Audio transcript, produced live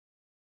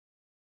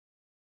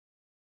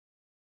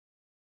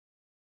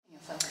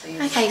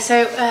Okay,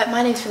 so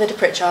my name's Phylly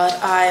Pritchard.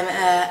 I'm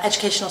an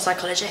educational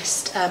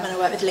psychologist and I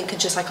work with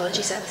Lincolnshire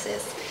Psychology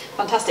Services.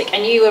 Fantastic.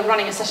 And you were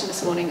running a session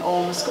this morning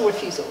on school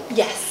refusal.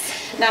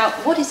 Yes. Now,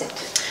 what is it?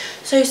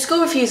 So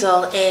school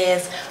refusal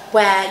is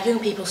where young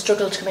people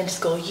struggle to come into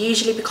school,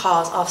 usually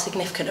because of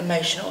significant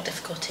emotional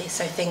difficulties.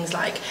 So things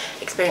like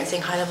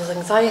experiencing high levels of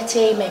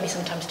anxiety, maybe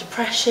sometimes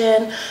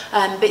depression,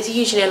 but it's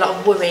usually a lot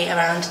of worry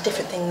around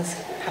different things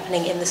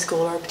happening in the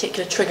school or a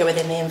particular trigger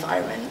within the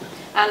environment.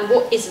 And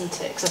what isn't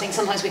it? Because I think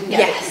sometimes we can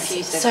get a bit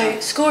confused. So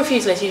school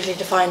refusal is usually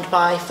defined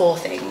by 4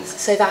 things.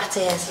 So that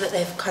is that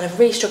they're kind of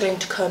really struggling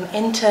to come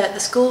into the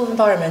school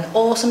environment,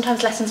 or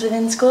sometimes lessons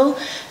within school.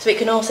 So it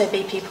can also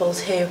be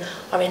pupils who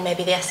are in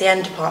maybe the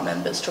SEN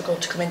department but struggle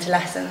to come into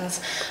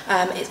lessons.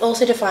 It's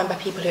also defined by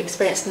people who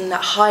experience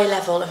that high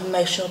level of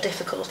emotional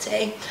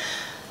difficulty.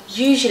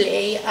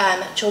 Usually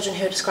children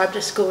who are described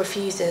as school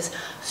refusers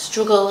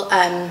struggle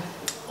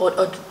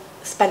or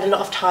spend a lot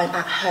of time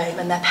at home,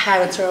 and their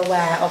parents are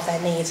aware of their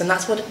needs, and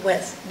that's what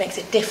makes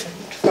it different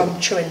from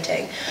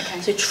truanting. Okay.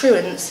 So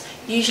truants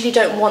usually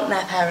don't want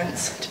their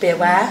parents to be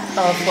aware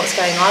of what's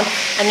going on,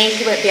 and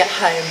usually won't be at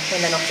home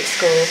when they're not at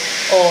school,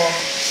 or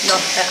not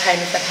at home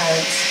if their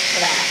parents are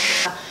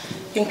there.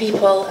 Young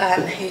people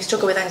who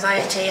struggle with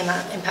anxiety and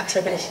that impacts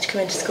their ability to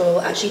come into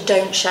school actually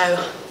don't show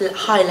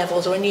high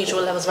levels or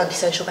unusual levels of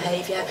antisocial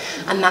behaviour,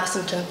 and that's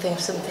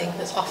something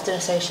that's often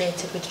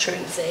associated with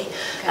truancy.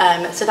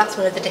 Okay. So that's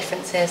one of the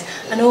differences.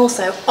 And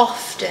also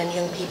often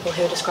young people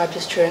who are described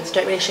as truants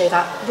don't really show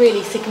that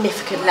really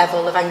significant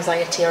level of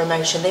anxiety or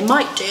emotion. They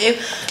might do,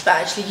 but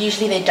actually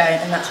usually they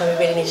don't, and that's why we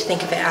really need to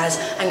think of it as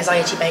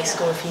anxiety-based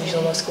school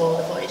refusal or school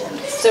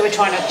avoidance. So we're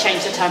trying to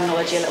change the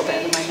terminology a little bit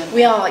at the moment.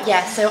 We are,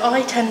 yes. So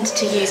I tend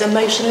to use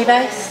emotionally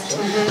based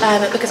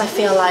because I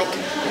feel like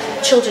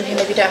children who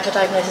maybe don't have a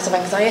diagnosis of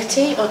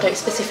anxiety or don't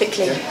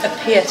specifically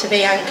appear to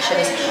be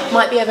anxious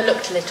might be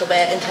overlooked a little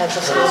bit in terms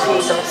of school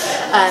refusal.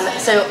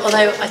 So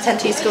although I tend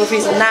to use school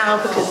refusal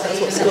now because that's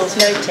what schools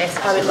notice,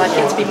 I would like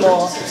it to be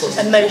more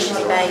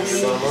emotionally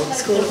based,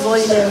 school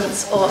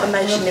avoidance, or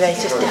emotionally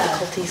based, just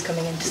difficulties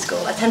coming into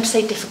school. I tend to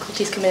say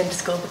difficulties coming into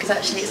school because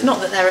actually it's not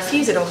that they're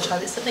refusing all the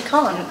time, it's that they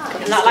can't.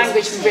 And that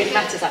language really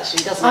matters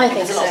actually, doesn't it? I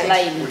think there's a lot of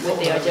blame with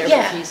the idea of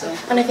refusal.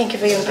 And I think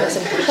if a young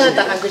person heard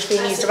that language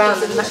being used around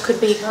them, that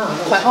could be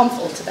quite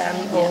harmful to them,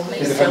 or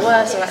make them feel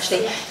worse, or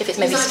actually if it's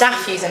maybe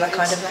staff using that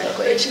kind of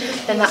language,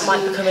 then that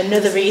might become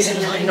another reason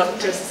why not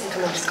just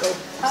come into school.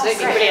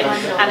 Absolutely, brilliant.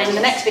 And in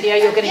the next video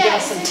you're going to give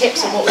us some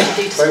tips on what we can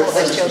do to support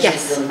those children.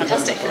 Yes.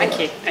 Fantastic, thank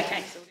you.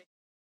 Okay.